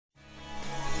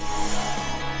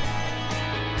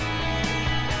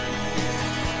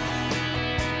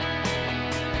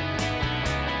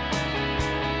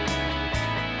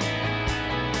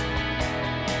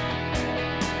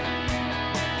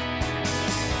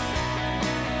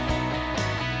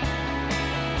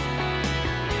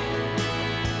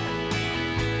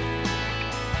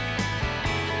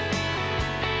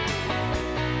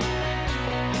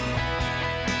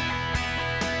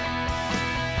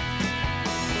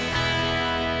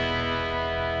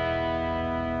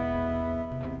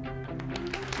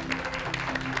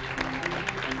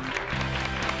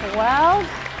Well,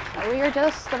 we are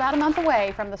just about a month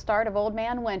away from the start of Old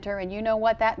Man Winter, and you know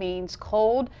what that means,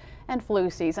 cold and flu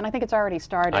season. I think it's already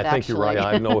started, I think you're right.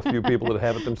 I know a few people that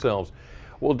have it themselves.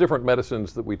 Well, different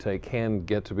medicines that we take can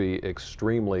get to be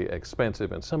extremely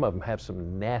expensive, and some of them have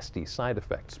some nasty side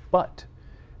effects. But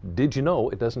did you know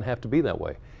it doesn't have to be that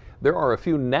way? There are a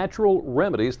few natural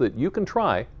remedies that you can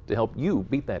try to help you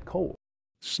beat that cold.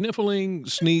 Sniffling,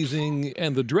 sneezing,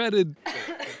 and the dreaded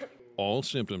all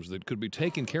symptoms that could be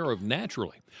taken care of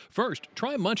naturally. First,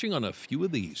 try munching on a few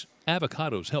of these.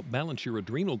 Avocados help balance your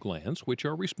adrenal glands, which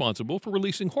are responsible for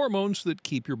releasing hormones that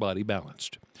keep your body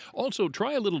balanced. Also,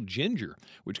 try a little ginger,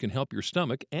 which can help your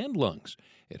stomach and lungs.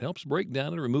 It helps break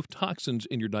down and remove toxins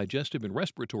in your digestive and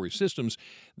respiratory systems.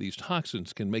 These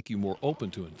toxins can make you more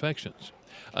open to infections.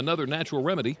 Another natural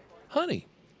remedy, honey.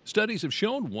 Studies have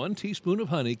shown 1 teaspoon of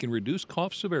honey can reduce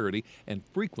cough severity and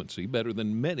frequency better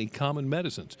than many common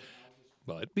medicines.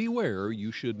 But beware,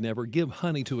 you should never give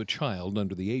honey to a child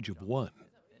under the age of 1.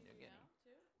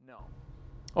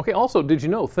 Okay, also, did you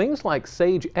know things like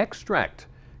sage extract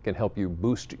can help you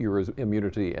boost your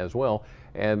immunity as well?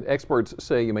 And experts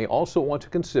say you may also want to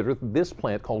consider this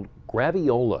plant called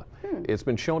graviola. It's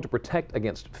been shown to protect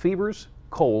against fevers,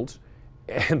 colds,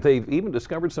 and they've even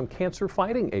discovered some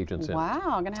cancer-fighting agents in it. Wow,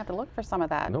 I'm going to have to look for some of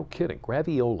that. No kidding.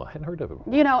 Graviola. I hadn't heard of it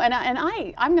before. You know, and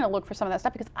I'm going to look for some of that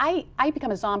stuff because I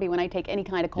become a zombie when I take any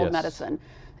kind of cold medicine.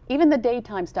 Even the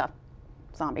daytime stuff,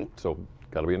 zombie. So,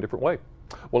 got to be in a different way.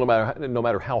 Well, no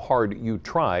matter how hard you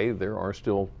try, there are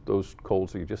still those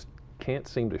colds that you just can't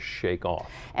seem to shake off.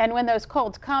 And when those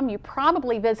colds come, you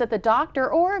probably visit the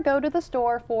doctor or go to the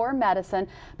store for medicine.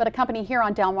 But a company here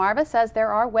on Delmarva says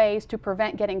there are ways to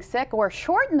prevent getting sick or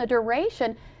shorten the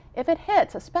duration if it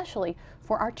hits, especially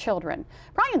for our children.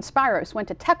 Brian Spiros went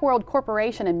to Techworld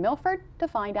Corporation in Milford to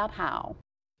find out how.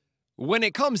 When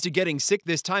it comes to getting sick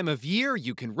this time of year,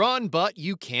 you can run, but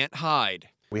you can't hide.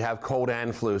 We have cold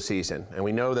and flu season, and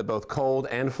we know that both cold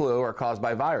and flu are caused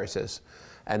by viruses.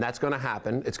 And that's going to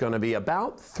happen. It's going to be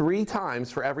about 3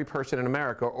 times for every person in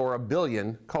America, or 1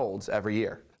 billion colds every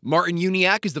year. Martin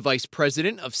Uniacke is the Vice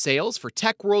President of Sales for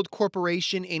Techworld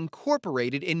Corporation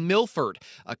Incorporated in Milford,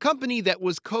 a company that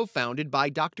was co-founded by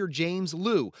Dr. James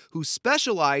Liu, who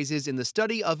specializes in the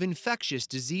study of infectious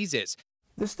diseases.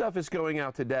 This stuff is going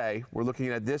out today. We're looking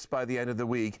at this by the end of the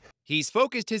week. He's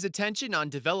focused his attention on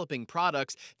developing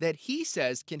products that he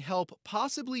says can help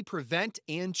possibly prevent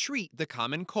and treat the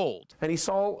common cold. And he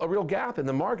saw a real gap in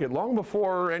the market long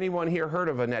before anyone here heard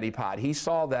of a neti pot. He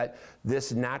saw that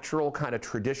this natural kind of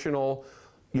traditional,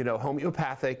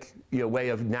 homeopathic, way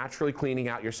of naturally cleaning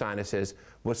out your sinuses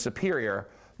was superior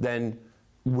than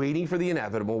waiting for the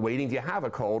inevitable, waiting to have a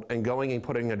cold, and going and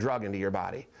putting a drug into your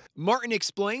body. Martin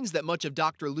explains that much of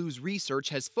Dr. Liu's research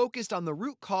has focused on the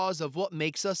root cause of what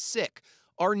makes us sick,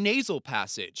 our nasal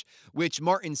passage, which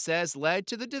Martin says led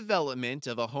to the development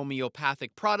of a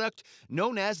homeopathic product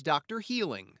known as Dr.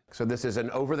 Healing. So this is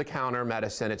an over-the-counter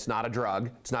medicine. It's not a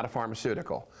drug. It's not a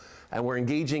pharmaceutical. And we're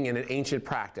engaging in an ancient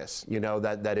practice,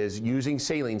 that is using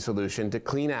saline solution to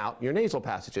clean out your nasal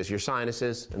passages, your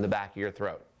sinuses, and the back of your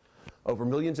throat. Over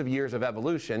millions of years of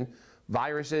evolution,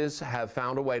 viruses have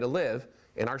found a way to live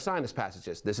in our sinus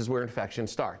passages. This is where infection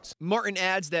starts. Martin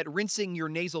adds that rinsing your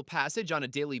nasal passage on a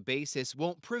daily basis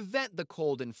won't prevent the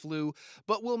cold and flu,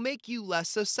 but will make you less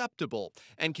susceptible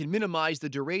and can minimize the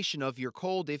duration of your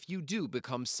cold if you do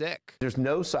become sick. There's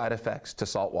no side effects to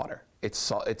salt water.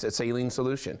 It's a saline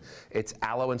solution. It's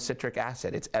aloe and citric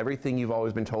acid. It's everything you've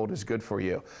always been told is good for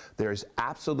you. There's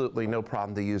absolutely no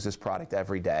problem to use this product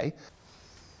every day.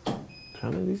 How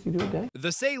many of these do you do a day?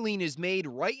 The saline is made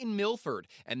right in Milford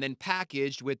and then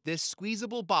packaged with this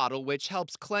squeezable bottle which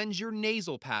helps cleanse your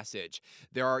nasal passage.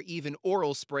 There are even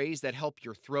oral sprays that help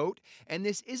your throat, and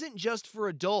this isn't just for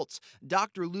adults.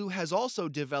 Dr. Liu has also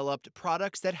developed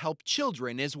products that help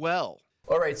children as well.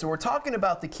 All right, so we're talking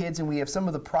about the kids, and we have some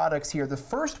of the products here. The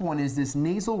first one is this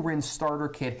nasal rinse starter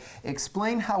kit.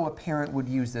 Explain how a parent would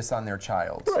use this on their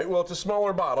child. Right, well, it's a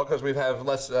smaller bottle because we have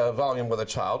less volume with a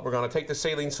child. We're going to take the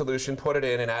saline solution, put it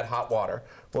in, and add hot water.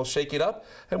 We'll shake it up,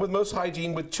 and with most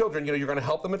hygiene with children, you're going to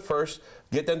help them at first,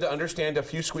 get them to understand a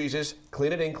few squeezes,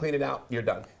 clean it in, clean it out, you're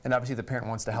done. And obviously the parent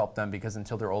wants to help them because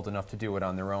until they're old enough to do it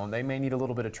on their own, they may need a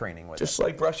little bit of training with it. Just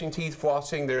like brushing teeth,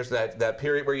 flossing, there's that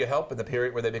period where you help and the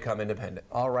period where they become independent.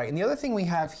 All right, and the other thing we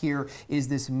have here is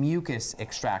this mucus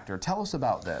extractor. Tell us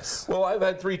about this. Well, I've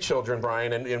had 3 children,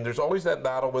 Brian, and there's always that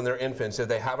battle when they're infants. If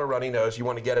they have a runny nose, you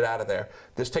want to get it out of there.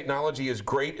 This technology is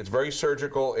great. It's very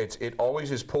surgical. It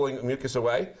always is pulling mucus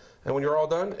away. And when you're all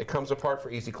done, it comes apart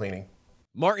for easy cleaning.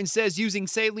 Martin says using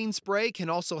saline spray can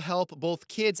also help both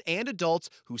kids and adults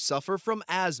who suffer from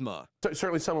asthma.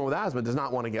 Certainly someone with asthma does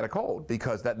not want to get a cold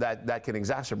because that can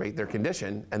exacerbate their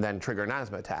condition and then trigger an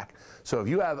asthma attack. So if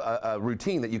you have a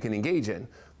routine that you can engage in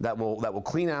that will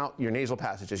clean out your nasal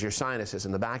passages, your sinuses,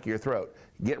 and the back of your throat,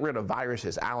 get rid of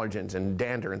viruses, allergens, and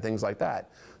dander and things like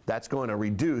that, that's going to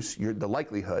reduce the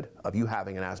likelihood of you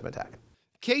having an asthma attack.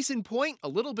 Case in point, a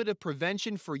little bit of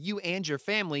prevention for you and your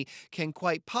family can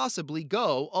quite possibly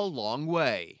go a long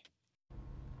way.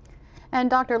 And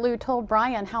Dr. Liu told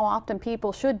Brian how often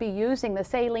people should be using the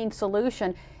saline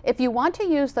solution. If you want to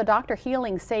use the Dr.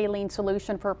 Healing saline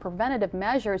solution for preventative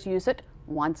measures, use it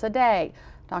once a day.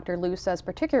 Dr. Liu says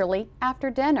particularly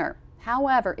after dinner.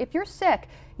 However, if you're sick,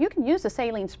 you can use the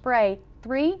saline spray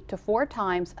 3 to 4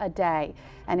 times a day.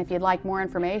 And if you'd like more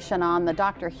information on the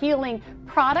Dr. Healing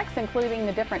products, including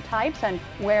the different types and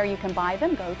where you can buy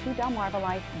them, go to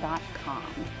delmarvalife.com.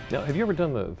 Now, have you ever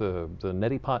done the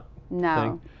neti pot No.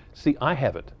 thing? See, I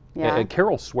haven't. Yeah.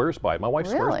 Carol swears by it. My wife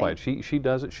swears Really? by it. She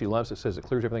does it. She loves it. Says it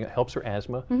clears everything. It helps her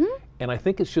asthma. And I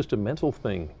think it's just a mental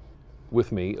thing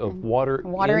with me of water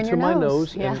in into your my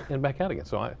nose. nose Yeah. and back out again.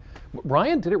 So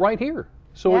Brian did it right here.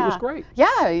 So it was great.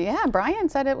 Yeah, Brian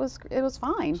said it was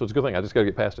fine. So it's a good thing. I just got to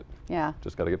get past it. Yeah.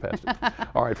 Just got to get past it.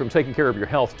 All right, from taking care of your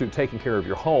health to taking care of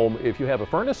your home, if you have a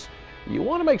furnace, you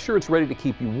want to make sure it's ready to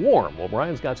keep you warm. Well,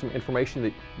 Brian's got some information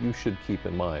that you should keep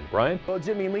in mind. Brian? Well,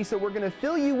 Jimmy and Lisa, we're going to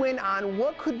fill you in on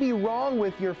what could be wrong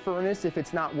with your furnace if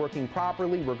it's not working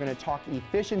properly. We're going to talk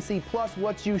efficiency plus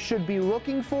what you should be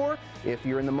looking for. If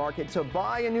you're in the market to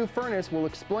buy a new furnace, we'll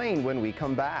explain when we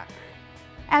come back.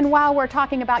 And while we're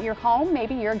talking about your home,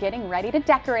 maybe you're getting ready to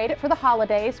decorate it for the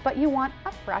holidays, but you want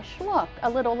a fresh look. A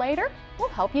little later, we'll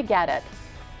help you get it.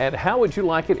 And how would you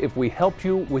like it if we helped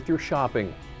you with your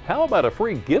shopping? How about a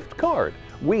free gift card?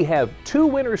 We have 2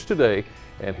 winners today,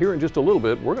 and here in just a little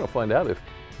bit, we're going to find out if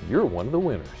you're one of the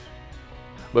winners.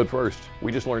 But first,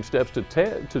 we just learned steps to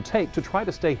take to try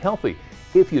to stay healthy.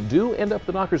 If you do end up at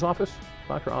the doctor's office,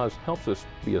 Dr. Oz helps us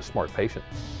be a smart patient.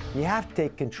 You have to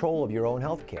take control of your own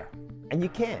health care. And you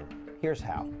can. Here's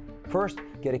how. First,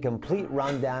 get a complete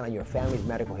rundown on your family's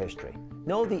medical history.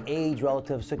 Know the age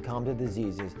relatives succumb to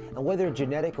diseases and whether a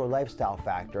genetic or lifestyle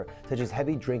factor, such as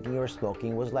heavy drinking or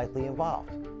smoking, was likely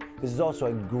involved. This is also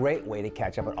a great way to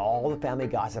catch up on all the family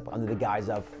gossip under the guise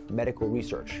of medical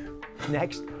research.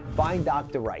 Next, find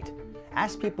Dr. Right.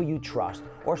 Ask people you trust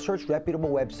or search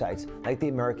reputable websites like the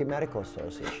American Medical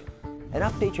Association. And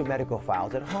update your medical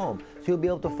files at home so you'll be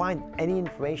able to find any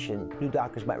information new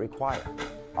doctors might require.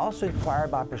 Also inquire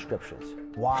about prescriptions,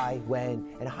 why,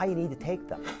 when, and how you need to take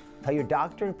them. Tell your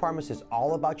doctor and pharmacist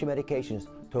all about your medications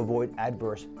to avoid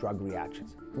adverse drug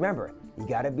reactions. Remember, you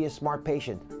gotta be a smart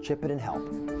patient. Chip it and help.